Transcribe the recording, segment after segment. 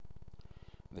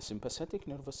The sympathetic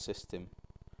nervous system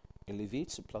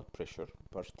elevates blood pressure,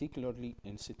 particularly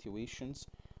in situations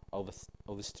of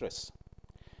stress.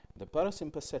 The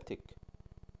parasympathetic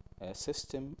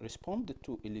system responded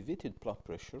to elevated blood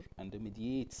pressure and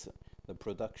mediates the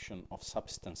production of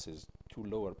substances to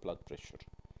lower blood pressure.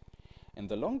 In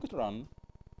the long run,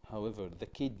 however, the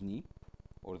kidney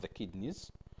or the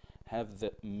kidneys have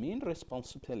the main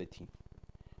responsibility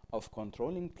of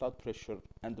controlling blood pressure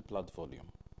and blood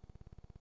volume.